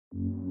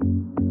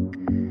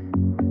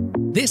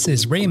This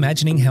is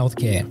Reimagining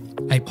Healthcare,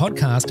 a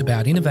podcast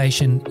about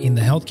innovation in the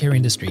healthcare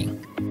industry.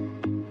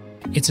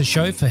 It's a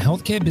show for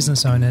healthcare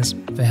business owners,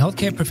 for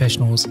healthcare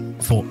professionals,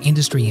 for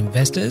industry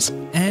investors,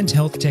 and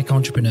health tech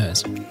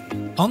entrepreneurs.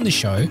 On the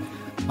show,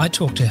 I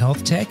talk to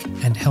health tech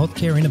and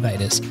healthcare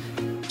innovators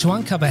to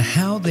uncover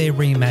how they're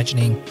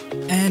reimagining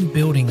and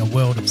building a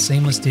world of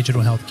seamless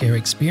digital healthcare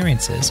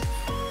experiences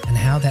and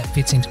how that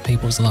fits into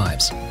people's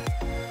lives.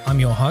 I'm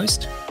your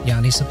host,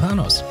 Yanni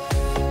Sopanos.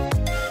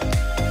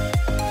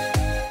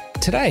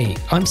 Today,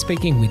 I'm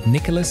speaking with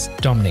Nicholas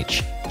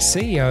Domnich,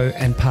 CEO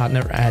and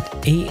partner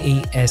at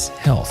EES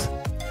Health.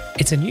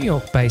 It's a New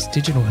York-based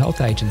digital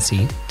health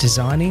agency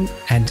designing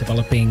and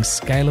developing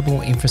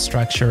scalable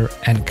infrastructure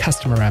and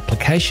customer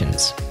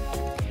applications.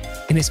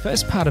 In his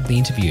first part of the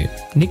interview,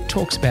 Nick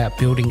talks about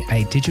building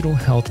a digital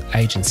health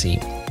agency,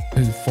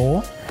 who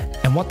for,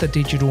 and what the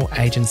digital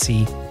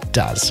agency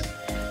does.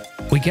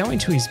 We go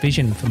into his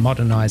vision for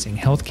modernising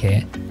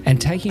healthcare and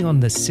taking on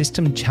the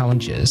system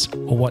challenges,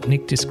 or what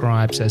Nick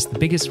describes as the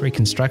biggest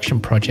reconstruction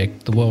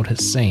project the world has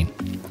seen.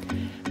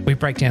 We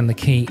break down the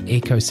key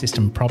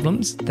ecosystem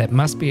problems that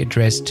must be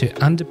addressed to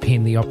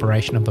underpin the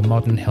operation of a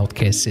modern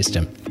healthcare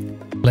system.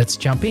 Let's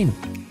jump in.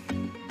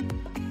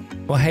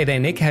 Well, hey there,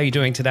 Nick. How are you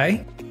doing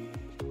today?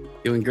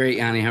 Doing great,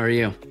 Yanni. How are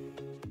you?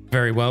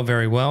 Very well,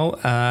 very well.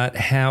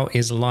 How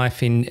is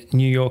life in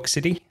New York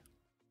City?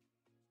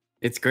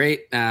 It's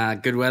great.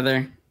 Good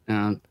weather.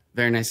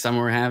 Very nice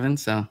summer we're having.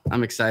 So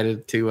I'm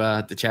excited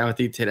to chat with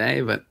you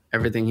today, but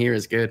everything here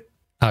is good.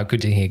 Oh,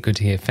 good to hear. Good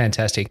to hear.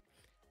 Fantastic.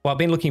 Well, I've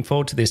been looking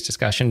forward to this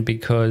discussion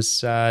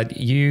because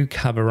you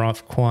cover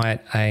off quite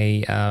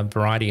a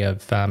variety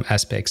of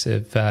aspects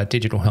of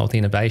digital health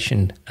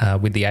innovation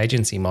with the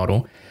agency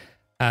model.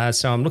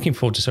 So I'm looking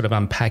forward to sort of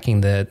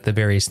unpacking the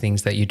various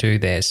things that you do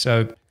there.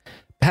 So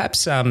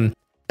perhaps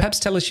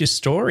tell us your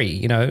story.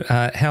 You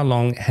know, how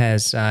long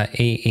has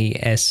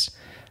EES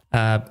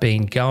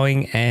been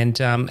going,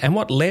 and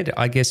what led,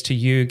 I guess, to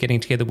you getting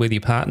together with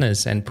your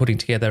partners and putting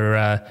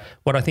together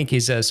what I think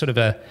is a sort of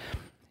a,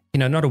 you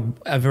know, not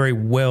a very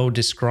well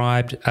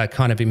described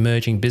kind of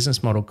emerging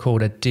business model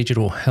called a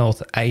digital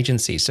health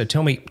agency. So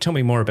tell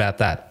me more about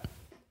that.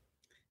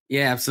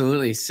 Yeah,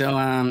 absolutely. So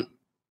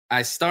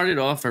I started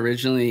off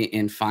originally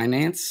in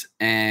finance,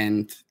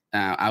 and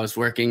I was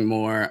working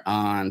more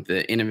on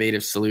the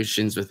innovative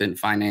solutions within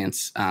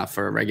finance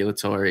for a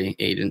regulatory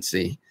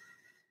agency,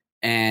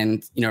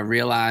 and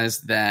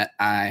realized that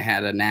I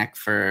had a knack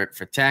for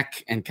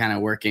tech and kind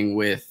of working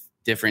with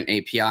different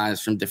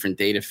APIs from different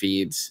data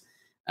feeds.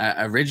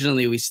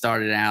 Originally, we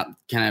started out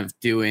kind of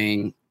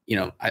doing,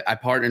 I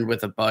partnered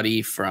with a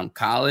buddy from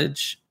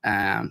college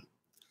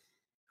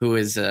who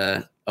is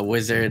a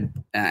wizard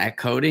at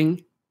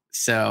coding.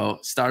 So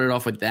started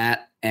off with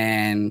that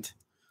and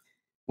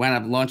wound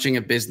up launching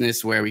a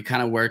business where we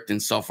kind of worked in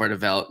software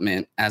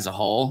development as a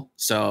whole.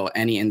 So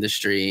any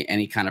industry,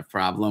 any kind of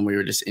problem, we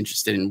were just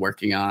interested in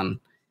working on,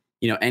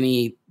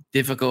 any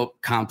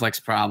difficult, complex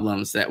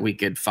problems that we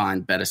could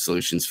find better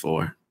solutions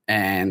for.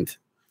 And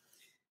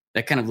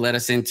that kind of led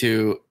us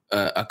into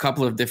a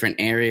couple of different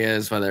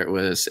areas, whether it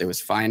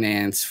was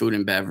finance, food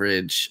and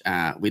beverage.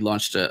 We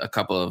launched a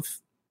couple of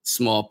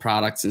small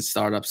products and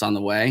startups on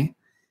the way.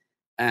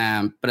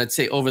 But I'd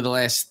say over the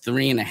last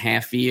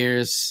 3.5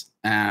 years,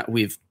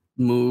 we've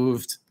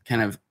moved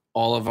kind of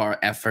all of our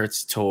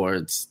efforts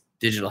towards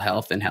digital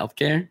health and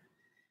healthcare.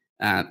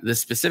 The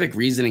specific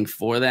reasoning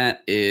for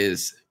that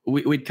is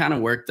we'd kind of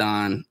worked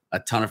on a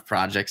ton of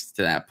projects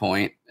to that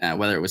point,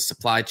 whether it was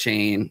supply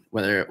chain,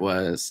 whether it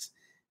was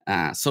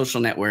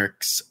social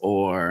networks,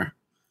 or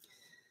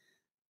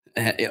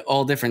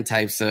all different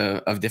types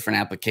of different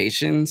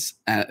applications.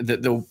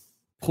 The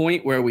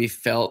point where we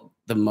felt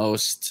the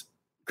most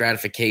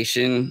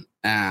gratification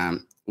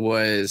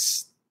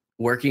was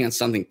working on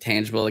something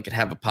tangible that could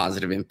have a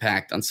positive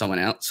impact on someone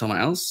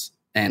else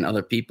and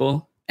other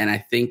people. And I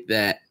think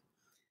that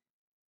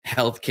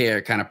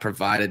healthcare kind of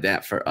provided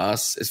that for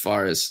us as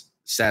far as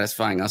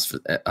satisfying us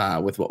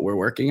with what we're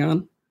working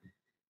on.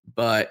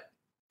 But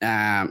so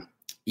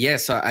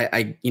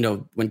I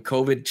when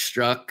COVID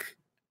struck,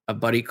 a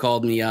buddy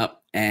called me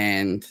up,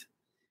 and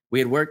we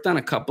had worked on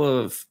a couple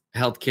of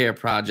healthcare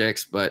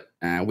projects, but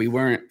we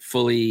weren't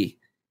fully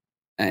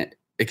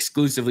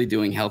exclusively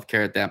doing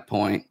healthcare at that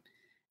point.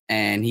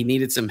 And he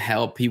needed some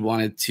help. He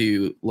wanted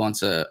to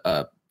launch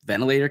a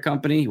ventilator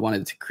company. He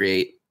wanted to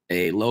create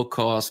a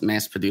low-cost,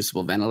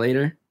 mass-producible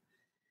ventilator.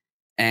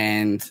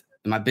 And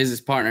my business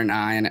partner and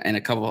I and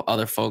a couple of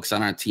other folks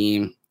on our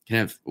team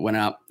kind of went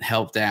up,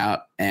 helped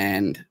out,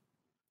 and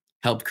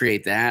helped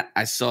create that.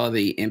 I saw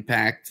the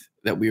impact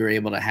that we were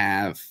able to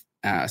have,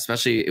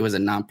 especially it was a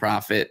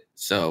nonprofit.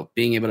 So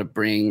being able to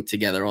bring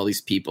together all these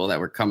people that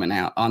were coming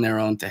out on their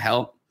own to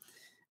help,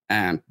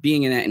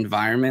 being in that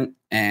environment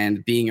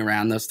and being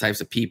around those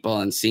types of people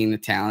and seeing the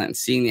talent and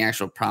seeing the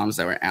actual problems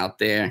that were out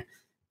there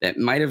that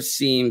might have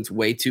seemed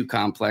way too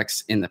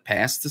complex in the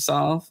past to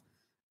solve.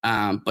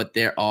 But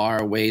there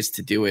are ways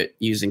to do it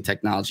using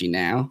technology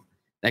now.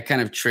 That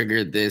kind of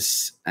triggered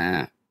this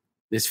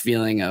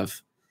feeling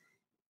of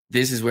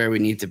this is where we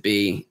need to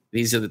be.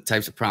 These are the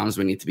types of problems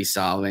we need to be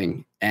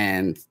solving.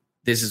 And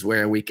this is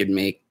where we could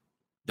make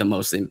the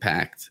most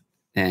impact.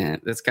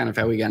 And that's kind of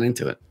how we got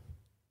into it.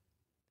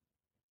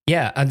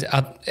 Yeah,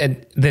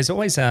 and there's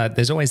always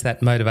that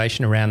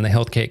motivation around the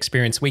healthcare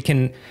experience. We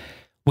can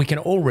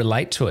all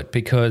relate to it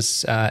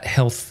because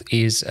health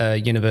is a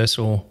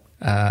universal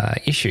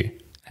issue,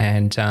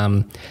 and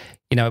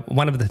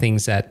one of the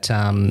things that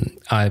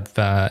I've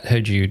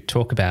heard you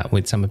talk about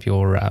with some of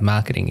your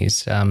marketing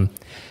is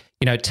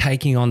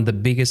taking on the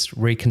biggest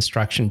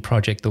reconstruction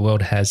project the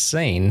world has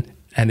seen,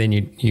 and then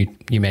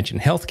you mentioned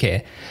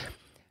healthcare.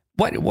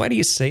 Why do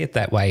you see it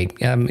that way?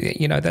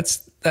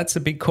 That's a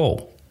big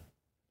call.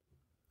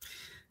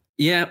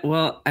 Yeah,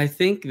 well, I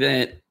think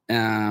that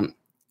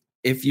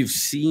if you've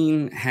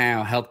seen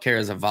how healthcare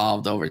has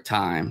evolved over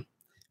time,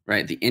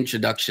 right, the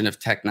introduction of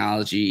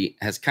technology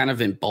has kind of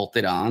been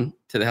bolted on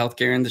to the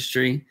healthcare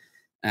industry.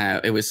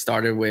 It was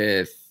started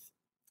with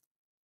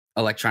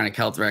electronic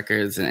health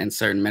records and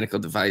certain medical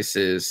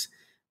devices,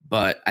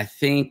 but I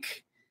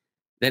think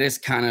that has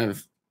kind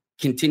of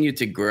continued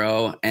to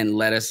grow and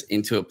led us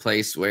into a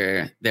place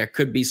where there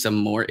could be some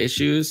more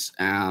issues.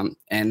 And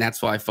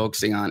that's why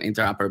focusing on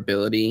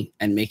interoperability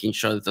and making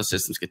sure that those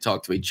systems could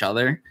talk to each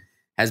other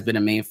has been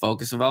a main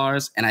focus of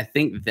ours. And I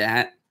think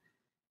that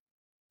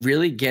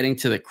really getting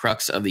to the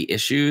crux of the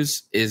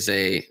issues is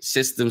a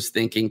systems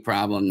thinking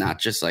problem, not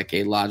just like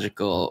a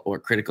logical or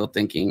critical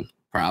thinking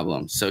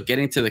problem. So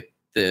getting to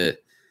the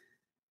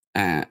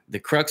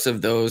crux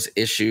of those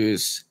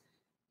issues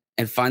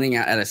and finding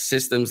out at a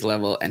systems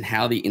level and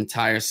how the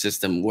entire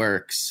system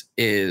works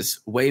is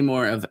way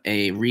more of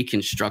a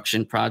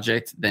reconstruction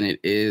project than it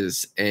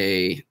is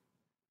an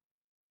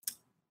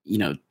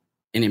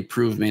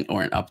improvement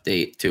or an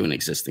update to an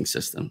existing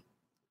system.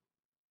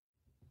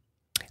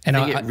 And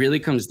I think it really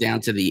comes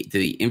down to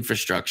the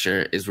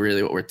infrastructure is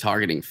really what we're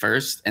targeting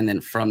first. And then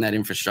from that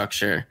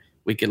infrastructure,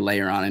 we can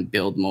layer on and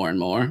build more and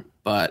more,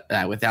 but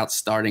without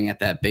starting at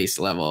that base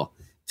level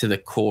to the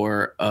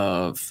core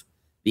of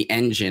the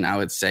engine, I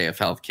would say, of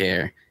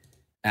healthcare.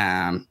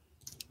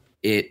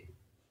 It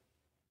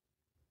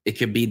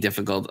could be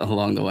difficult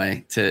along the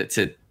way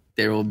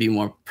there will be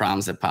more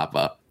problems that pop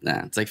up.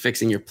 It's like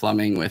fixing your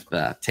plumbing with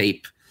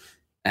tape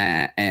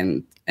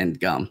and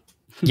gum.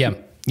 Yeah.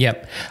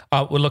 Yep.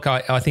 Well, look,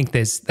 I think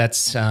that's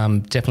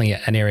definitely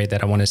an area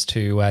that I want us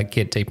to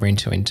get deeper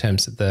into in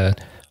terms of the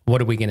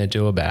what are we going to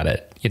do about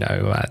it,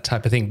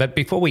 type of thing. But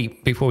before we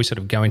sort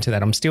of go into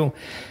that, I still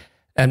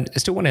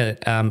want to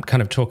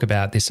kind of talk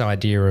about this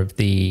idea of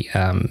the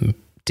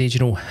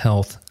digital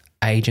health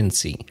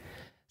agency.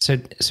 So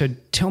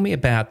tell me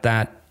about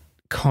that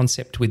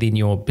concept within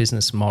your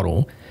business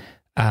model.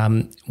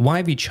 Why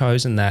have you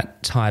chosen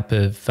that type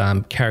of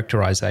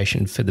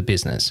characterization for the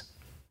business?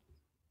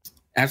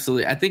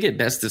 Absolutely. I think it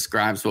best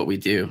describes what we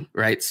do,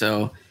 right?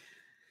 So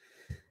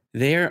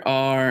there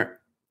are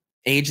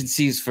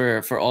agencies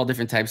for all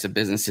different types of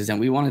businesses. And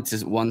we wanted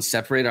to, one,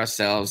 separate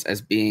ourselves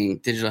as being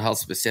digital health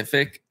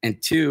specific.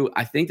 And two,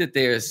 I think that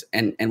there's,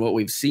 and what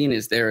we've seen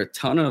is there are a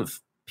ton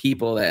of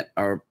people that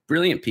are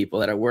brilliant people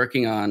that are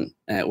working on,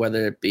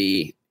 whether it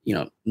be,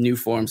 new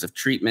forms of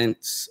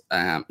treatments,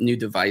 new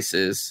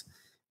devices,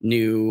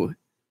 new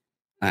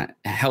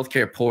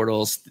healthcare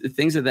portals,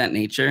 things of that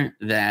nature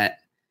that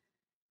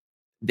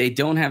they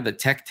don't have the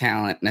tech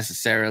talent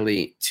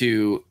necessarily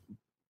to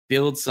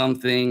build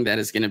something that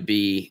is going to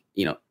be,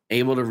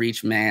 able to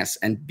reach mass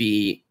and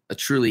be a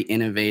truly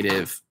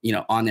innovative,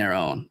 on their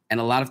own. And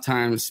a lot of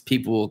times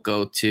people will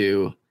go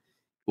to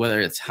whether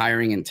it's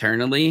hiring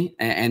internally,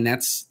 and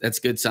that's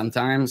good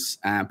sometimes.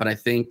 But I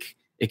think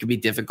it could be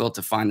difficult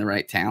to find the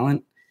right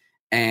talent,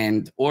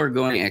 or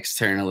going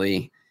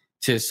externally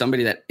to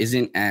somebody that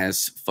isn't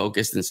as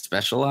focused and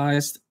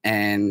specialized,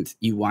 and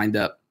you wind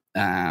up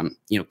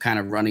kind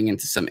of running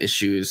into some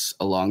issues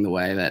along the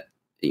way that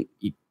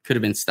you could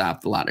have been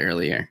stopped a lot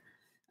earlier.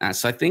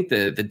 So I think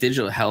the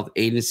digital health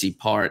agency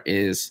part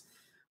is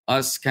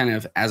us kind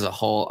of as a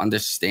whole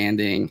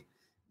understanding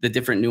the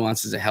different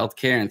nuances of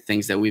healthcare and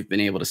things that we've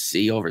been able to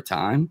see over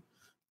time,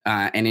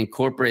 and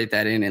incorporate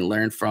that in and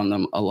learn from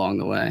them along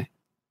the way.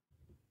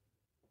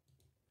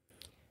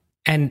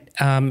 And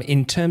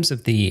in terms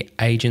of the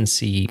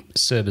agency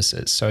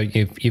services, so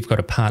you've got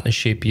a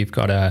partnership, you've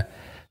got a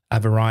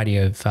variety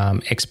of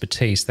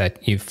expertise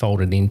that you've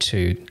folded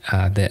into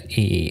the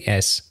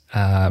EES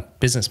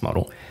business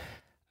model.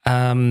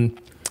 How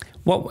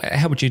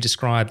would you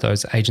describe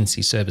those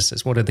agency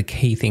services? What are the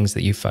key things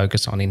that you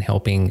focus on in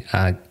helping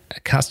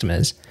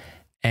customers?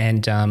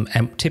 And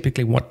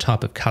typically, what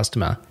type of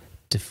customer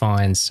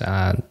defines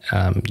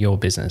your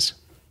business?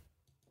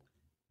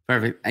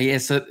 Perfect. Yeah,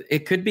 so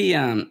it could be,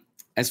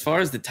 as far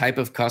as the type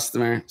of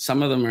customer,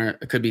 some of them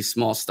could be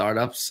small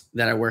startups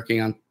that are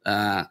working on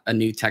a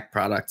new tech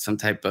product, some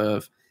type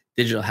of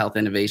digital health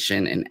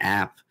innovation and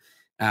app.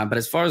 But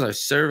as far as our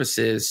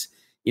services,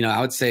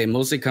 I would say it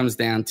mostly comes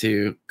down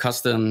to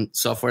custom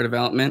software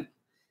development,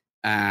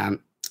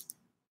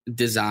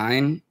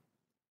 design.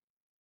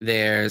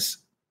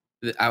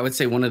 I would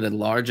say one of the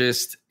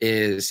largest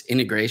is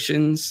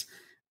integrations.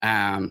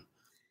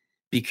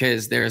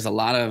 because there's a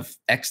lot of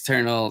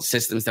external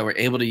systems that we're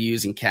able to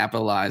use and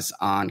capitalize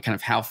on kind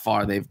of how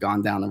far they've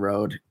gone down the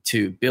road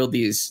to build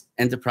these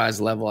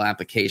enterprise level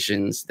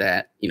applications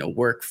that,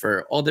 work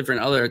for all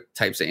different other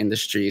types of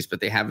industries, but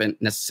they haven't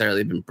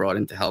necessarily been brought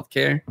into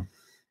healthcare.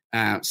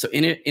 So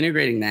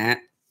integrating that,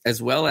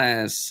 as well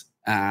as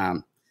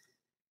a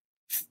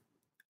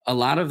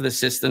lot of the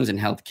systems in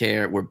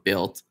healthcare were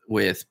built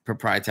with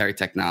proprietary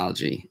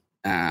technology,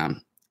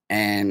 and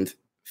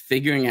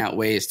figuring out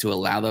ways to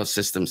allow those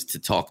systems to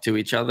talk to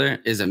each other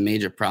is a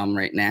major problem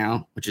right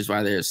now, which is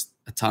why there's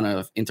a ton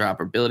of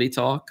interoperability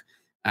talk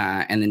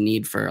and the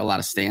need for a lot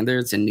of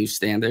standards and new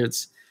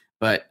standards.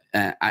 But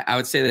I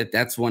would say that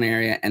that's one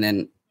area. And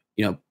then,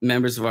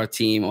 members of our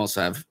team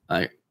also have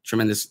a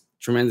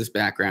tremendous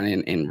background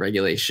in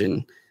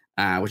regulation,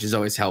 which is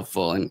always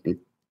helpful, and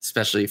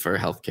especially for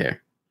healthcare.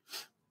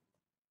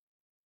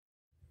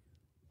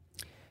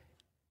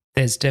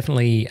 There's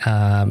definitely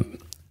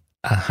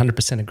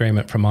 100%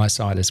 agreement from my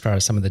side as far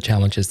as some of the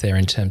challenges there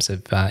in terms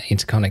of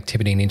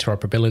interconnectivity and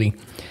interoperability.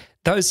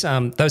 Those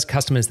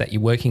customers that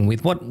you're working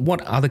with,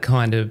 what other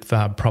kind of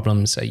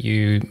problems are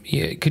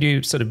could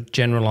you sort of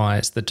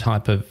generalize the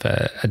type of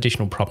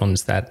additional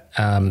problems that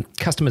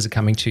customers are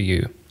coming to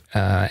you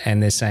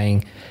and they're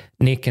saying,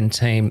 Nick and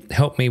team,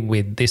 help me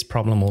with this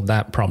problem or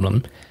that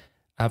problem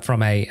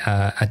from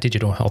a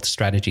digital health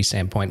strategy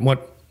standpoint?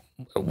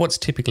 What's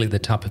typically the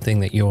type of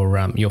thing that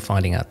you're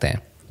finding out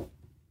there?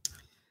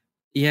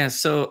 Yeah.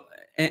 So,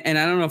 and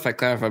I don't know if I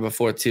clarified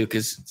before too,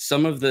 because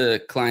some of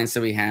the clients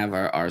that we have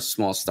are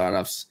small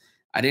startups.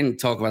 I didn't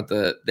talk about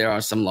there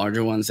are some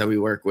larger ones that we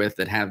work with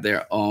that have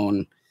their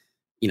own,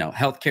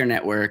 healthcare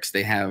networks.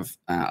 They have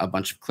a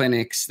bunch of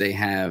clinics. They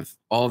have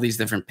all these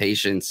different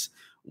patients.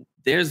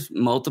 There's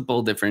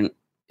multiple different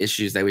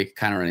issues that we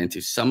kind of run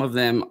into. Some of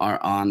them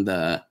are on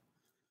the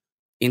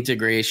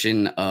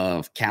integration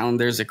of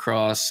calendars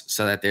across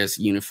so that there's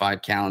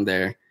unified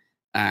calendar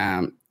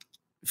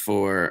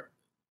for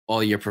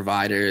all your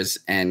providers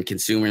and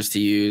consumers to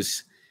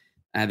use.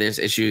 There's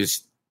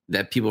issues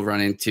that people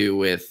run into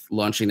with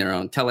launching their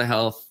own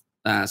telehealth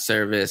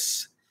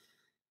service.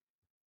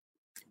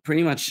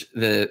 Pretty much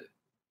the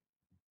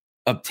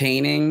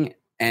obtaining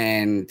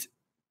and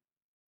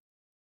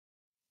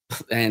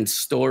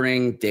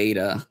storing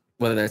data,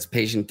 whether that's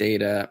patient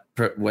data,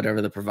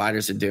 whatever the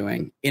providers are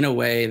doing, in a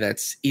way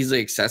that's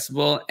easily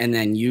accessible and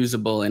then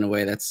usable in a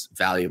way that's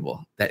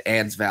valuable, that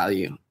adds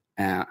value.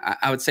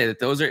 I would say that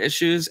those are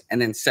issues.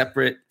 And then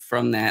separate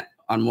from that,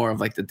 on more of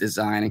like the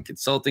design and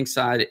consulting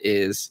side,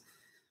 is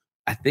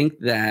I think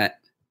that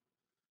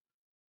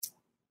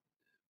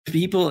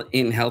people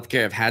in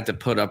healthcare have had to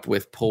put up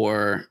with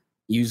poor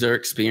user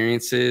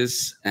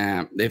experiences.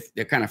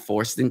 They're kind of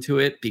forced into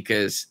it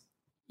because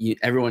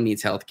everyone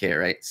needs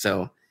healthcare, right?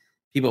 So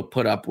people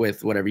put up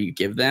with whatever you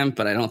give them,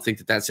 but I don't think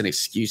that that's an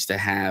excuse to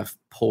have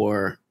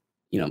poor,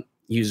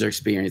 user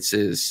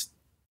experiences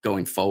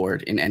going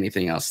forward in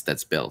anything else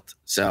that's built.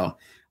 So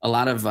a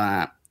lot of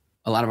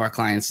our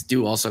clients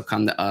do also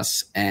come to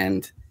us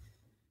and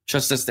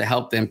trust us to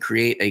help them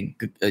create a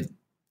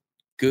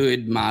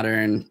good,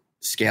 modern,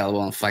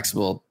 scalable, and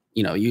flexible,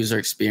 user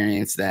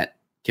experience that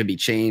can be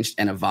changed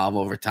and evolve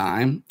over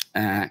time,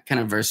 kind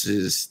of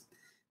versus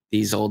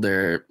these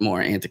older, more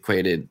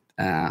antiquated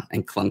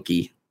and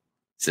clunky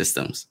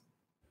systems.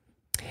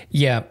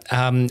 Yeah,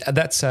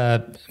 that's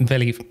a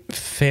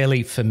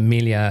fairly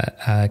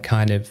familiar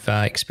kind of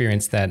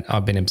experience that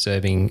I've been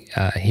observing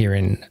here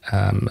in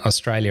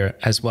Australia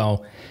as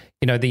well.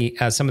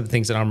 Some of the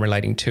things that I'm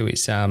relating to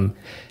is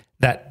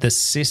that the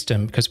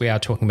system, because we are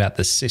talking about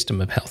the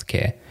system of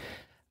healthcare,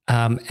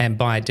 and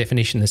by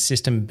definition, the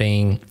system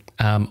being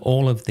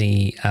all of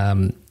the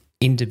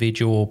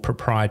individual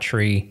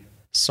proprietary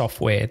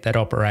software that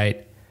operate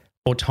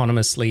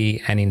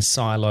autonomously and in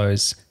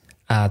silos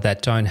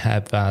that don't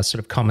have sort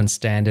of common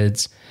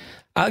standards.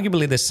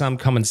 Arguably, there's some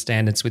common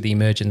standards with the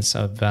emergence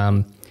of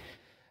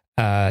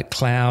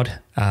cloud,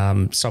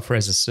 software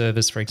as a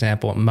service, for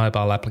example,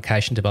 mobile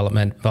application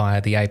development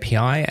via the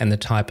API, and the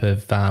type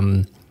of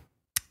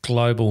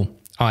global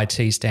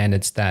IT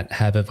standards that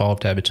have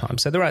evolved over time.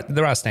 So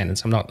there are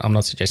standards. I'm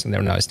not suggesting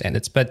there are no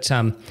standards, but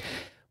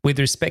with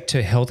respect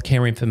to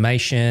healthcare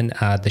information,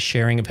 the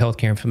sharing of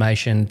healthcare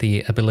information,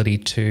 the ability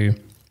to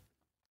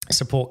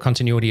support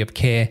continuity of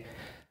care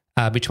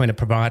between a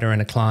provider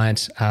and a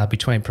client,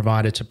 between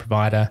provider to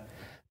provider,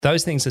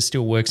 those things are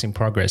still works in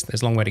progress.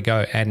 There's a long way to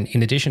go. And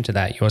in addition to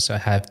that, you also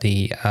have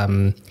the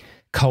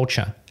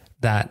culture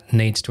that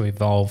needs to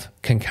evolve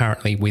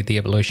concurrently with the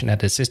evolution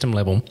at a system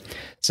level.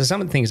 So some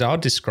of the things I'll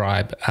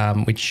describe,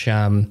 which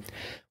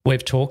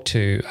we've talked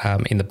to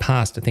in the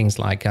past, are things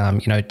like,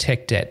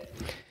 tech debt.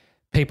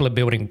 People are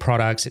building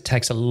products. It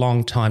takes a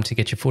long time to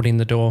get your foot in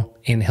the door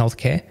in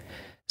healthcare.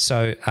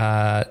 So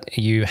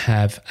you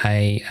have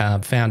a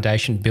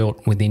foundation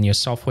built within your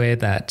software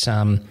that,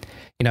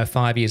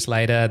 5 years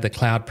later, the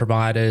cloud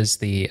providers,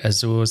 the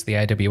Azures, the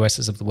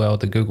AWSs of the world,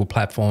 the Google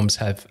platforms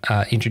have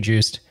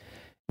introduced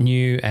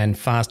new and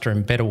faster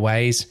and better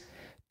ways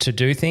to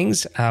do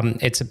things.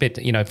 It's a bit,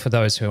 for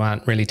those who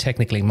aren't really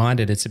technically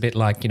minded, it's a bit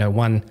like, at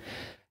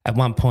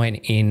one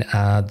point in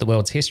the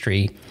world's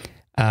history,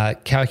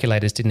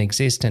 calculators didn't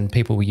exist and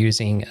people were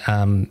using,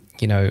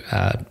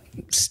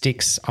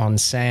 sticks on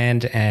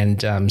sand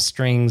and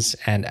strings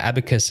and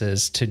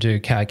abacuses to do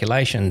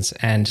calculations.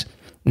 And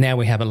now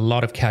we have a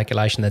lot of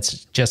calculation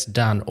that's just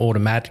done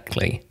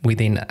automatically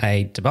within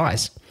a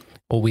device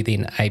or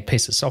within a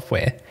piece of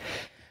software.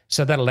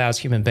 So that allows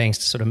human beings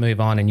to sort of move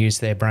on and use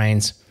their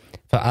brains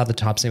for other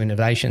types of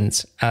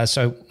innovations.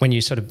 So when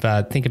you sort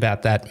of think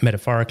about that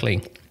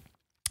metaphorically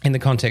in the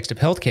context of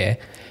healthcare,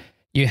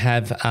 you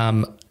have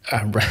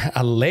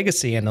a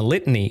legacy and a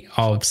litany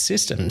of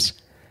systems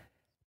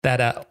that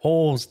are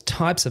all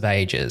types of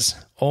ages,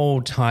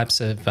 all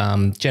types of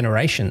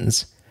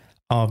generations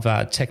of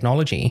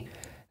technology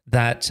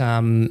that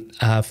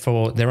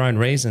for their own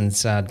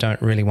reasons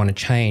don't really want to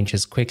change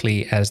as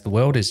quickly as the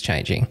world is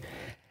changing.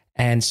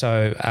 And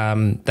so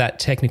that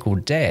technical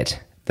debt,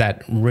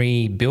 that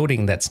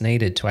rebuilding that's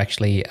needed to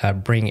actually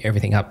bring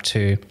everything up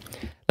to,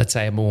 let's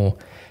say, a more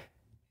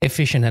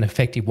efficient and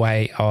effective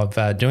way of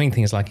doing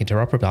things like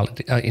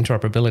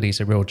interoperability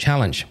is a real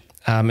challenge.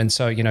 And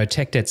so,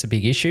 tech debt's a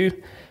big issue.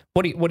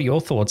 What are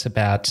your thoughts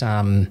about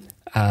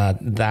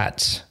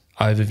that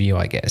overview,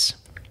 I guess?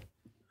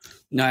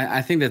 No,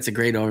 I think that's a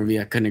great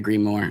overview. I couldn't agree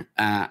more.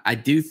 I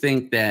do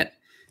think that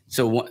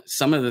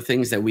some of the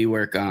things that we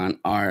work on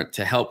are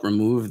to help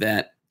remove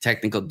that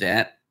technical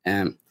debt.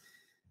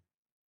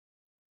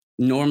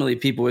 Normally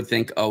people would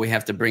think, we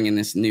have to bring in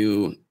this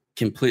new,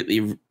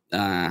 completely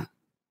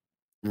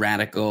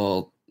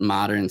radical,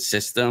 modern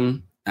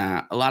system.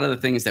 A lot of the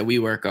things that we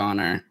work on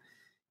are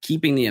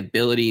keeping the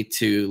ability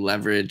to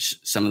leverage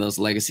some of those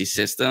legacy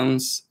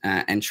systems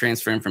and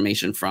transfer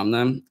information from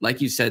them.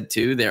 Like you said,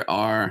 too, there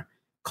are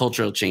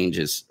cultural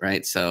changes,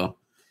 right? So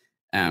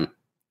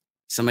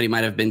somebody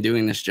might have been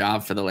doing this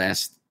job for the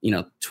last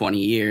 20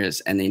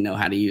 years and they know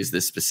how to use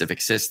this specific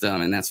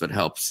system, and that's what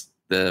helps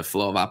the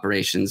flow of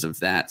operations of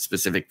that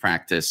specific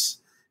practice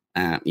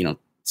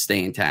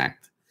stay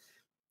intact.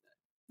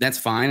 That's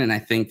fine, and I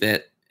think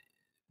that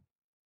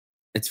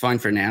it's fine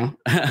for now.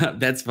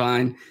 That's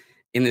fine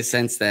in the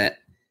sense that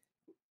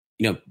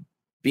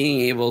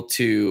being able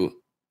to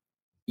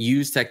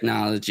use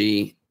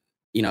technology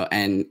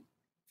and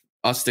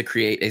us to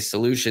create a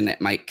solution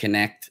that might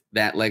connect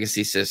that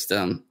legacy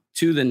system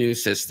to the new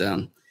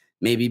system,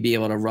 maybe be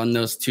able to run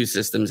those two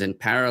systems in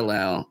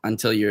parallel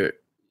until your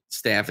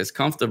staff is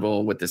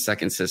comfortable with the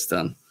second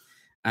system.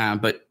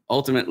 But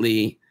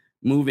ultimately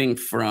moving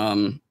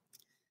from,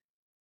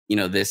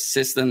 this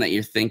system that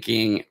you're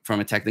thinking from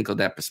a technical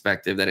debt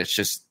perspective, that it's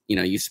just,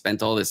 you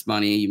spent all this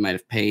money, you might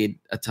have paid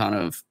a ton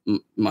of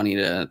money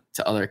to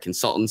other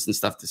consultants and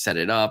stuff to set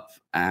it up.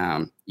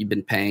 You've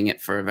been paying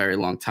it for a very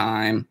long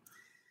time.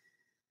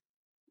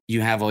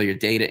 You have all your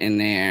data in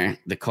there.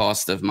 The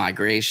cost of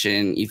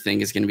migration you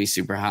think is going to be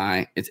super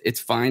high. It's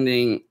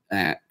finding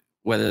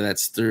whether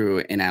that's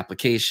through an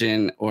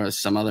application or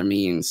some other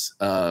means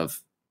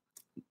of,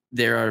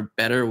 there are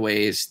better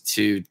ways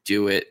to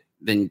do it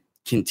than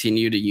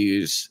continue to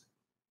use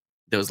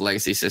those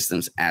legacy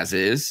systems as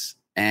is.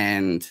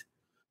 And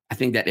I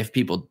think that if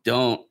people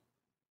don't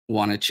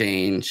want to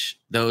change,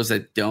 those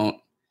that don't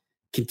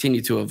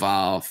continue to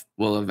evolve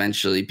will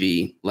eventually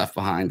be left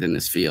behind in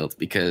this field,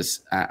 because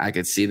I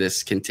could see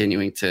this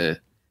continuing to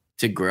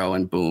grow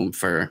and boom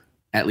for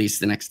at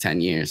least the next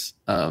 10 years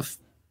of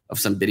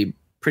some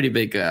pretty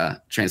big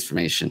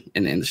transformation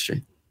in the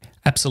industry.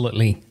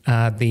 Absolutely.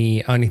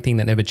 The only thing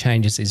that never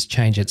changes is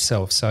change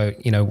itself. So,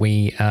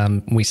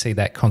 we see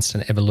that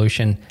constant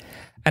evolution.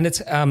 And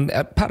it's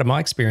part of my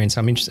experience.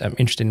 I'm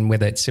interested in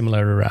whether it's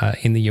similar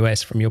in the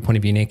US from your point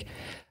of view, Nick.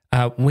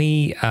 What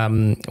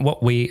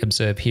we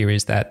observe here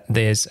is that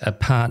there's a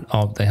part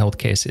of the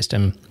healthcare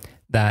system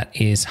that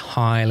is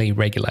highly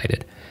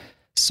regulated,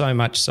 so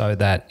much so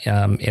that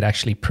it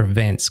actually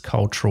prevents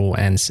cultural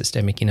and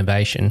systemic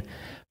innovation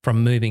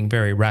from moving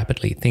very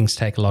rapidly. Things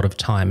take a lot of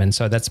time, and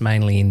so that's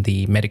mainly in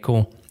the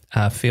medical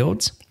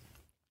fields.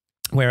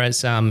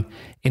 Whereas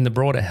in the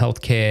broader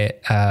healthcare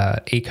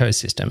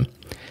ecosystem,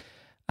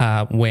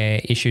 where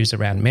issues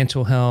around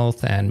mental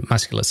health and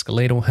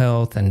musculoskeletal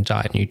health and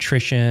diet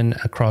nutrition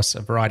across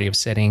a variety of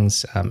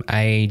settings,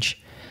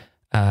 age,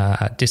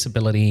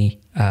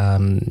 disability,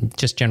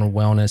 just general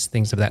wellness,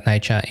 things of that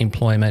nature,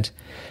 employment,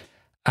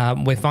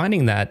 we're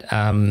finding that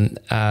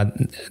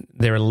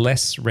there are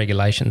less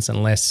regulations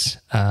and less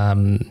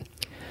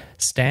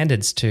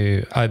standards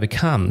to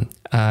overcome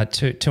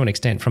to an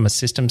extent from a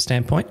system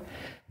standpoint.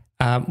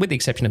 With the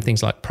exception of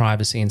things like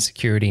privacy and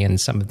security and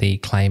some of the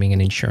claiming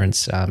and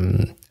insurance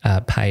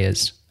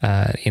payers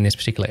in this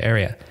particular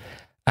area.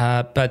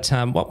 But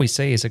what we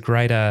see is a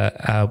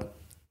greater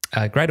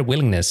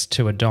willingness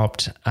to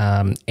adopt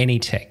any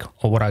tech,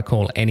 or what I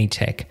call any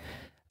tech,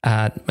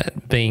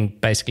 being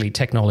basically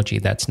technology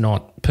that's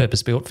not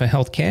purpose-built for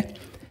healthcare,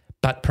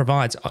 but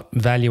provides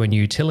value and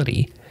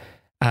utility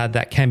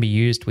that can be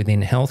used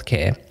within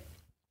healthcare.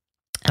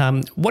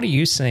 What are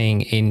you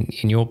seeing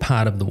in your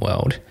part of the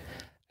world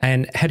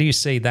And how do you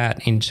see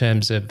that in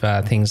terms of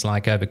things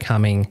like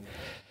overcoming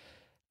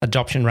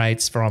adoption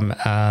rates from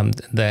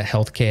the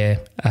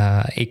healthcare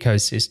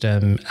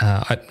ecosystem,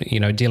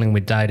 dealing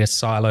with data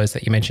silos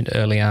that you mentioned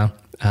earlier,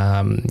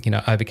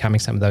 overcoming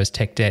some of those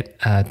tech debt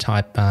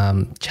type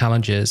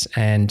challenges,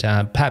 and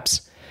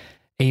perhaps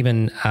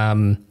even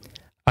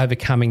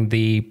overcoming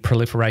the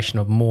proliferation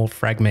of more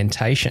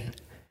fragmentation,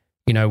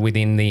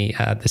 within the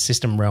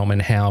system realm,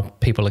 and how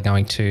people are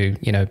going to,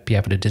 be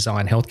able to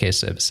design healthcare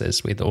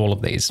services with all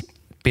of these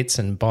bits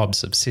and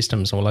bobs of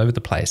systems all over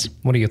the place.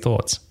 What are your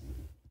thoughts?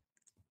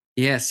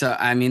 Yeah, so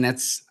I mean,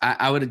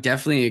 I would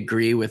definitely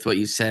agree with what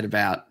you said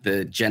about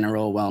the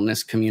general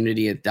wellness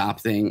community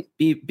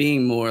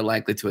being more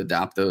likely to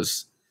adopt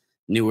those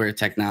newer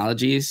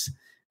technologies.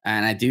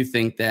 And I do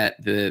think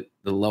that the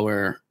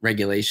lower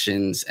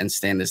regulations and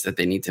standards that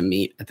they need to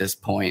meet at this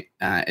point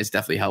is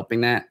definitely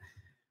helping that.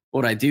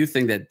 What I do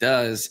think that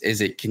does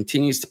is it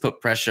continues to put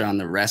pressure on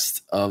the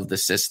rest of the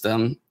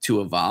system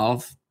to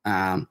evolve,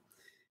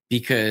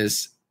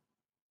 because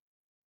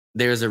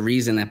there's a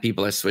reason that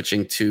people are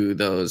switching to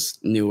those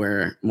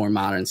newer, more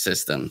modern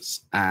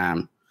systems.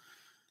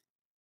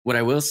 What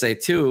I will say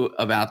too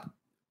about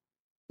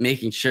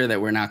making sure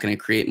that we're not going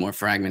to create more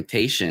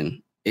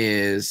fragmentation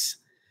is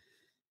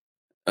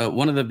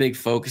one of the big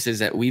focuses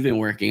that we've been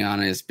working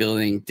on is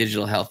building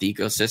digital health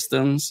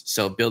ecosystems.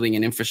 So building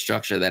an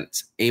infrastructure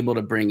that's able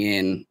to bring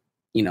in,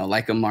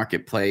 like a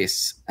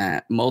marketplace,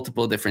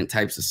 multiple different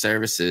types of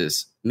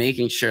services,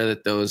 making sure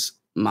that those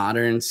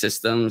modern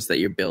systems that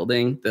you're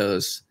building,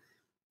 those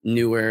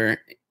newer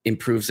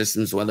improved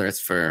systems, whether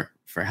it's for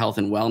health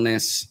and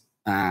wellness,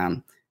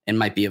 and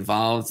might be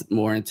evolved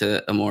more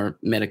into a more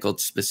medical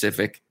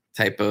specific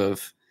type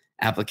of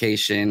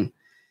application.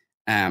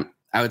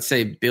 I would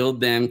say build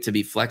them to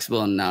be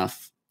flexible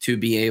enough to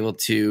be able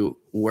to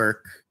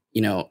work,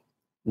 in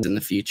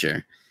the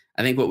future.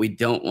 I think what we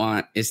don't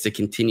want is to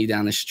continue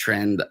down this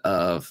trend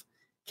of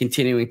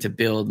continuing to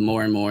build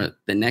more and more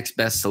the next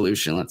best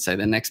solution, let's say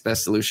the next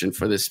best solution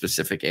for this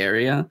specific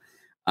area,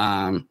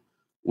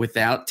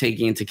 without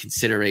taking into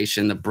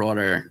consideration the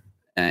broader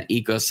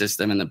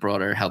ecosystem and the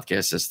broader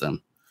healthcare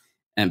system.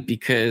 And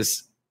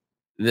because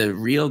the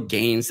real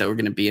gains that we're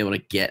going to be able to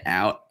get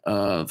out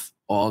of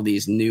all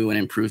these new and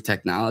improved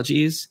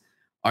technologies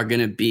are going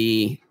to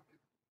be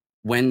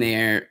when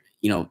they're,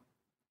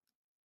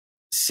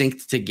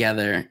 synced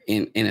together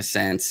in a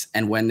sense,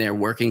 and when they're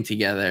working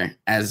together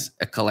as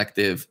a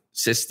collective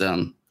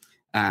system,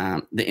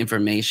 the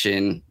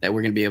information that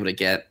we're going to be able to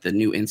get, the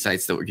new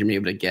insights that we're going to be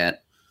able to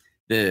get,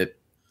 the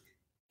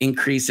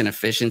increase in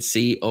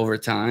efficiency over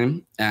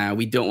time.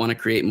 We don't want to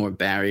create more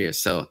barriers.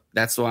 So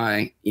that's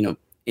why,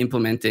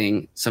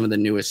 implementing some of the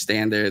newest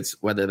standards,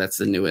 whether that's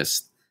the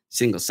newest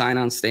single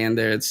sign-on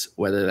standards,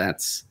 whether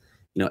that's,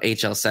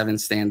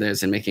 HL7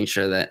 standards, and making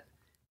sure that,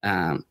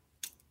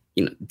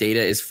 data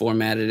is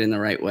formatted in the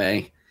right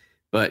way,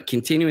 but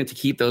continuing to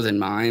keep those in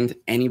mind,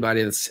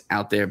 anybody that's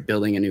out there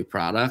building a new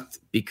product,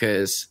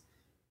 because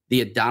the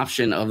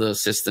adoption of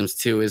those systems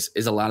too is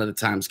a lot of the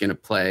times going to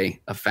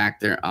play a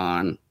factor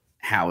on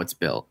how it's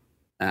built,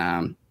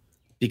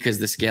 because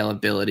the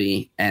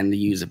scalability and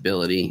the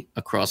usability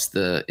across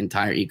the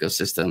entire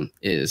ecosystem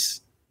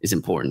is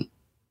important.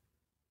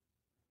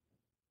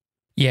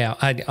 Yeah,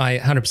 I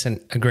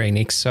 100% agree,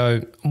 Nick.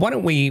 So why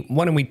don't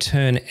we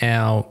turn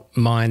our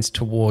minds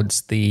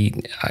towards the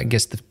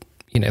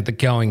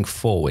going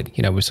forward?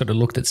 We've sort of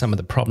looked at some of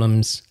the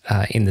problems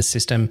in the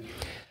system,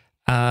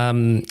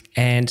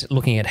 and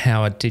looking at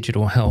how a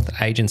digital health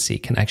agency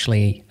can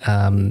actually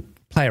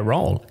play a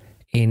role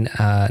in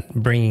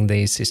bringing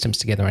these systems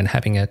together and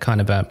having a kind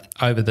of a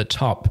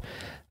over-the-top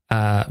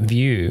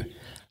view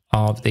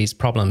of these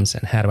problems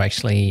and how to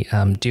actually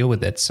deal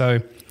with it.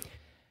 So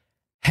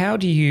how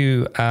do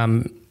you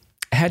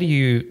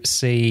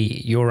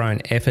see your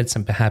own efforts,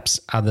 and perhaps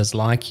others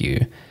like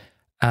you,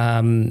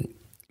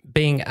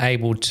 being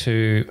able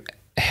to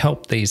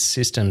help these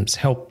systems,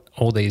 help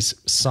all these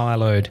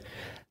siloed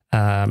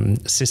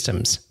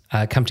systems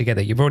come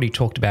together? You've already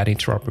talked about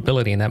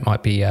interoperability, and that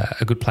might be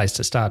a good place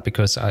to start,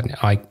 because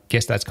I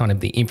guess that's kind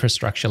of the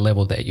infrastructure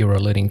level that you're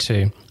alluding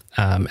to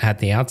at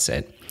the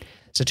outset.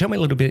 So tell me a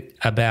little bit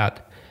about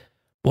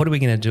what are we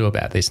going to do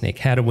about this, Nick?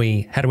 How do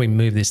we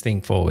move this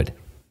thing forward?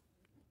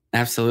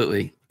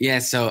 Absolutely. Yeah.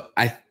 So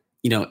it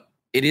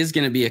is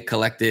going to be a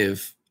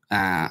collective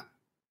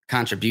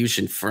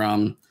contribution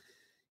from,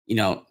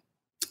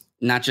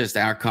 not just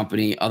our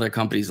company, other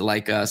companies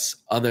like us,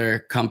 other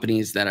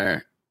companies that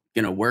are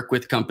going to work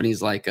with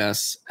companies like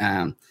us.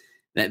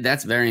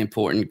 That's very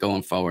important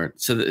going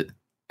forward. So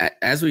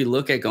as we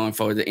look at going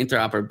forward, the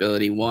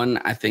interoperability one,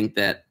 I think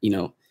that,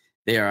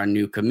 there are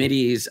new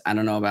committees. I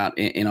don't know about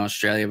in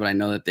Australia, but I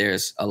know that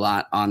there's a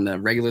lot on the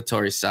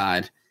regulatory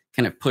side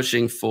kind of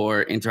pushing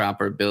for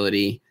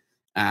interoperability.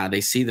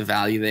 They see the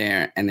value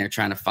there, and they're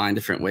trying to find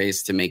different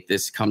ways to make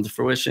this come to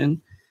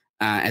fruition.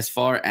 As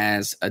far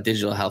as a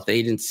digital health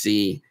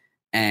agency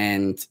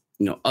and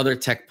other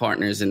tech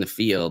partners in the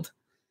field,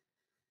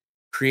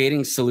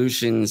 creating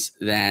solutions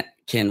that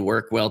can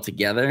work well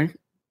together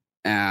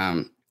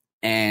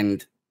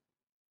and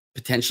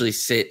potentially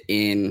sit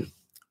in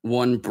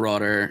one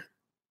broader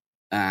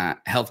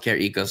healthcare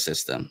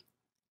ecosystem.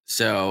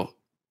 So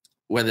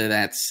whether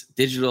that's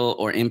digital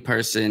or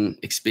in-person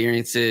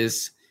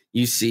experiences,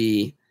 you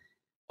see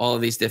all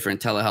of these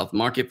different telehealth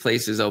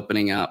marketplaces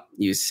opening up.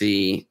 You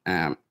see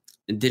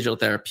digital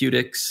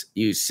therapeutics.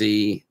 You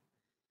see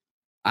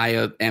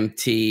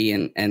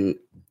IoT and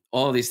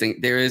all of these things.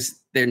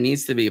 There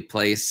needs to be a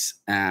place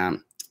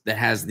that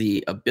has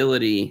the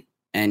ability,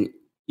 and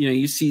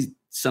you see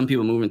some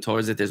people moving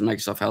towards it. There's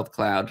Microsoft Health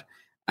Cloud.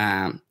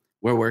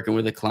 We're working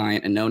with a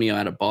client, Anonio,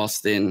 out of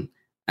Boston.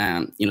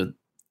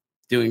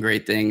 Doing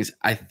great things.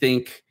 I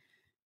think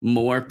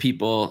more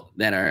people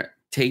that are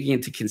taking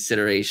into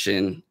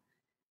consideration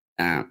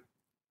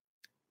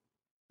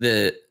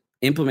the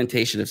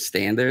implementation of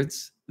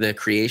standards, the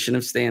creation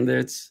of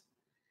standards,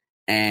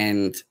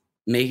 and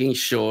making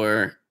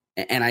sure.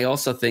 And I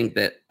also think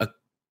that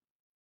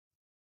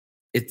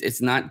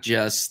it's not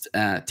just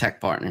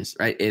tech partners,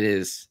 right?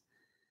 It's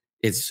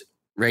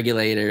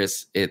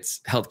regulators,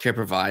 it's healthcare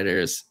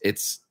providers,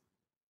 it's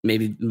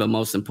maybe the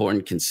most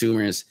important,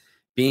 consumers,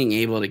 being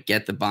able to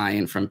get the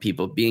buy-in from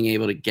people, being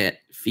able to get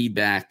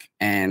feedback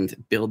and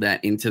build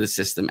that into the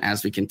system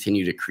as we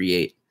continue to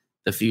create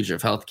the future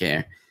of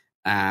healthcare.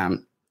 I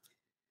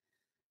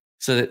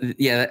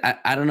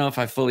don't know if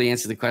I fully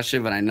answered the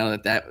question, but I know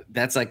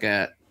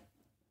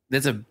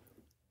there's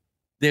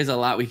a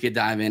lot we could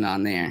dive in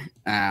on there.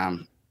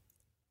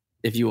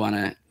 If you want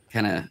to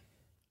kind of.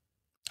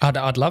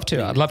 I'd love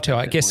to.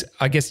 I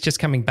guess just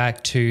coming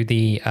back to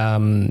the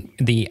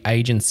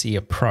agency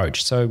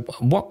approach. So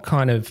what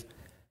kind of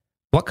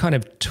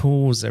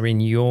tools are in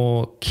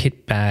your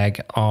kit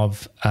bag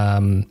of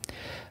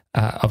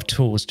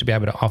tools to be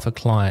able to offer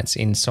clients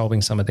in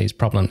solving some of these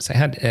problems?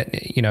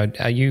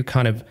 Are you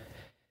kind of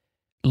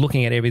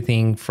looking at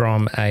everything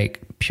from a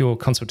pure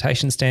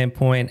consultation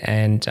standpoint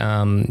and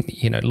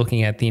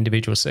looking at the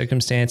individual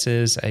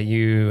circumstances? Are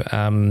you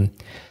on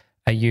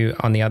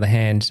the other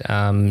hand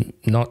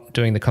not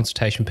doing the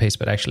consultation piece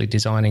but actually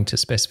designing to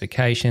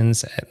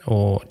specifications,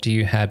 or do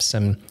you have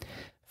some,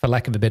 for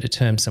lack of a better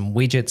term, some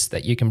widgets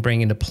that you can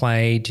bring into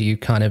play? Do you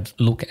kind of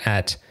look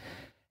at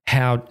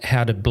how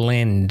to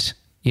blend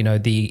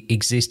the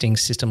existing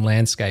system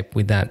landscape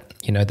with that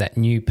that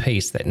new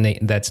piece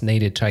that's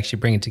needed to actually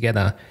bring it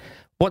together?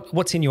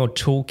 What's in your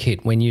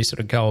toolkit when you sort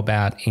of go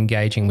about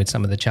engaging with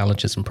some of the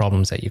challenges and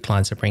problems that your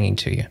clients are bringing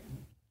to you?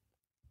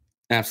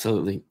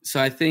 Absolutely. So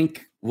I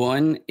think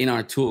one in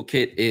our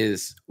toolkit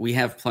is we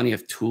have plenty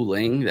of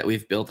tooling that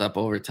we've built up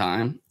over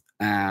time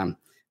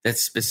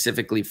that's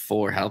specifically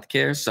for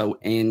healthcare. So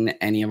in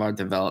any of our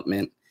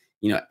development,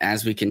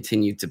 as we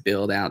continue to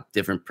build out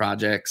different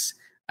projects,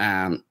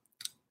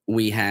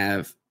 we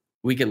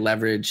could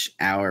leverage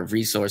our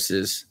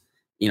resources,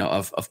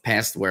 of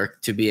past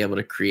work to be able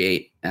to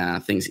create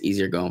things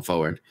easier going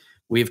forward.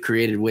 We've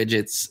created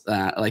widgets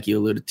like you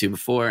alluded to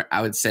before.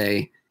 I would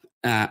say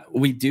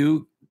we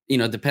do.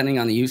 Depending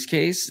on the use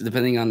case,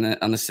 depending on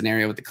the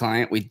scenario with the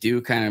client, we do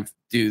kind of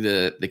do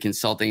the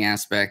consulting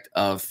aspect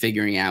of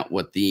figuring out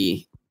what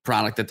the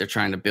product that they're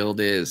trying to build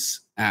is.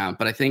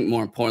 But I think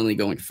more importantly,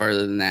 going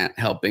further than that,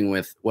 helping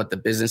with what the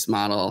business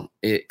model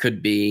it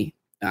could be,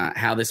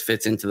 how this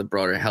fits into the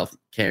broader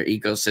healthcare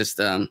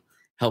ecosystem,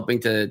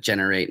 helping to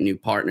generate new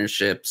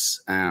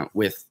partnerships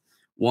with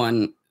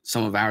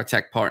some of our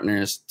tech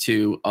partners,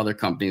 to other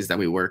companies that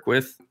we work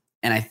with.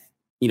 And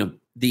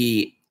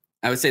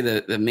I would say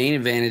the main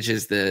advantage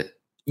is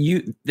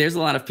there's a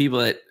lot of people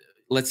that,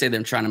 let's say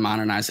they're trying to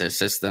modernize their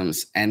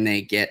systems and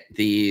they get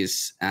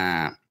these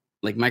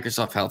like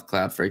Microsoft Health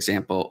Cloud, for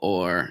example,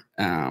 or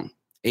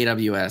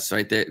AWS,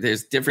 right?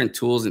 There's different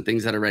tools and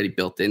things that are already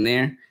built in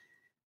there.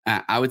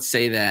 I would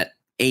say that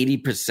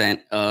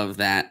 80% of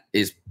that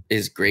is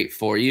great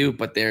for you,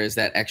 but there is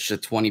that extra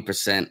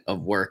 20%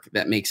 of work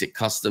that makes it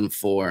custom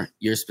for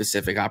your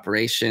specific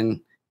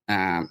operation,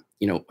 how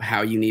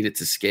you need it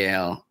to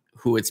scale,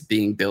 who it's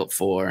being built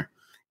for.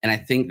 And I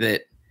think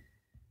that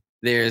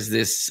there's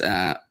this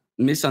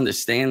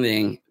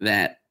misunderstanding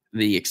that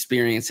the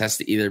experience has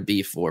to either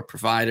be for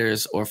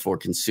providers or for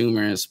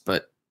consumers.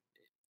 But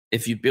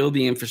if you build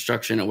the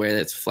infrastructure in a way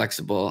that's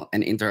flexible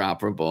and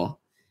interoperable,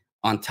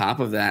 on top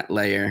of that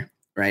layer,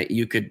 right,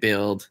 you could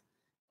build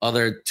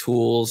other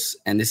tools.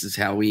 And this is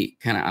how we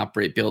kind of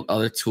operate, build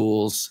other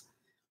tools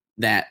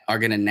that are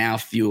going to now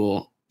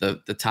fuel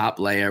the top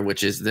layer,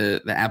 which is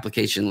the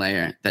application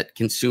layer that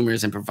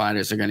consumers and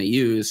providers are going to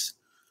use.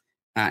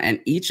 And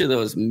each of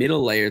those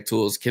middle layer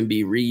tools can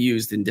be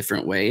reused in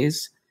different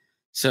ways.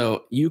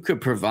 So you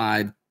could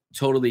provide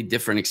totally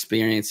different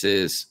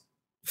experiences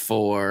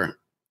for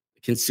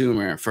a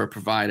consumer, for a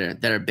provider,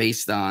 that are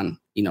based on,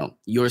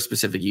 your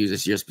specific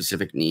users, your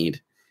specific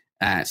need.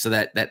 So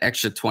that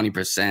extra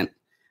 20%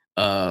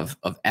 of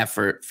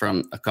effort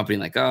from a company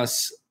like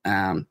us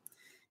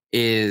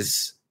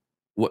is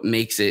what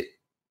makes it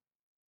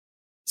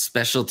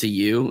special to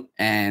you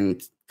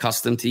and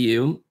custom to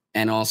you,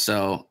 and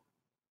also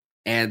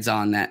adds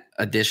on that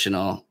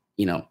additional,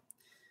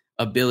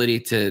 ability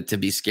to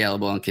be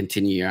scalable and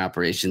continue your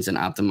operations and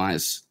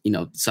optimize,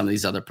 some of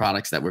these other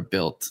products that were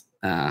built,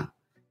 for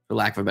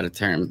lack of a better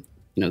term,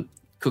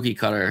 cookie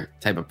cutter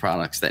type of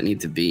products that need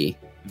to be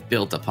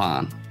built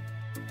upon.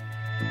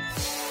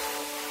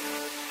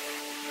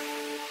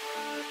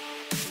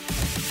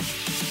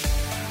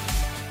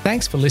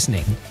 Thanks for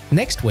listening.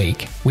 Next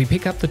week, we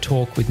pick up the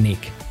talk with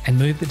Nick and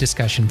move the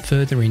discussion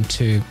further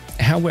into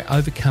how we're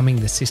overcoming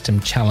the system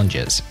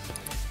challenges.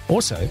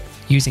 Also,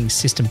 using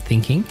system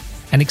thinking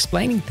and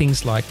explaining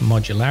things like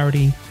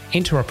modularity,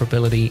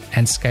 interoperability,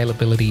 and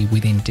scalability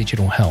within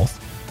digital health.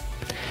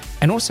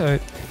 And also,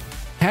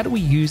 how do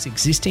we use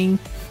existing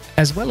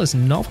as well as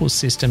novel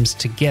systems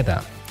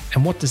together,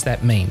 and what does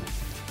that mean?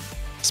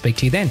 Speak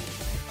to you then.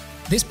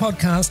 This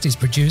podcast is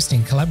produced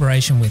in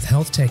collaboration with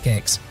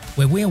HealthTechX,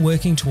 where we are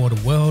working toward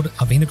a world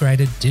of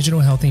integrated digital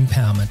health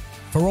empowerment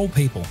for all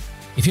people.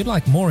 If you'd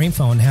like more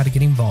info on how to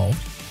get involved,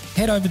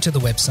 head over to the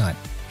website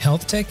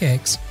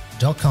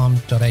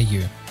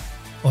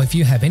healthtechx.com.au. Or if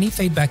you have any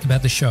feedback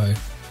about the show,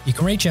 you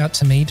can reach out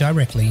to me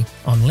directly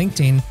on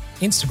LinkedIn,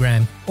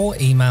 Instagram, or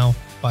email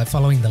by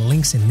following the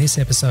links in this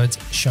episode's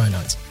show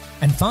notes.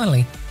 And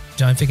finally,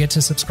 don't forget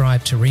to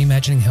subscribe to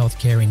Reimagining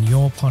Healthcare in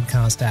your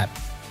podcast app.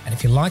 And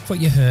if you like what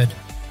you heard,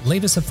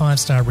 leave us a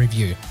 5-star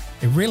review.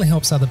 It really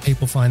helps other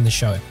people find the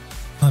show.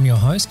 I'm your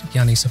host,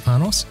 Yanni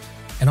Sopanos,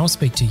 and I'll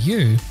speak to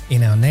you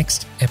in our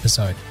next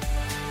episode.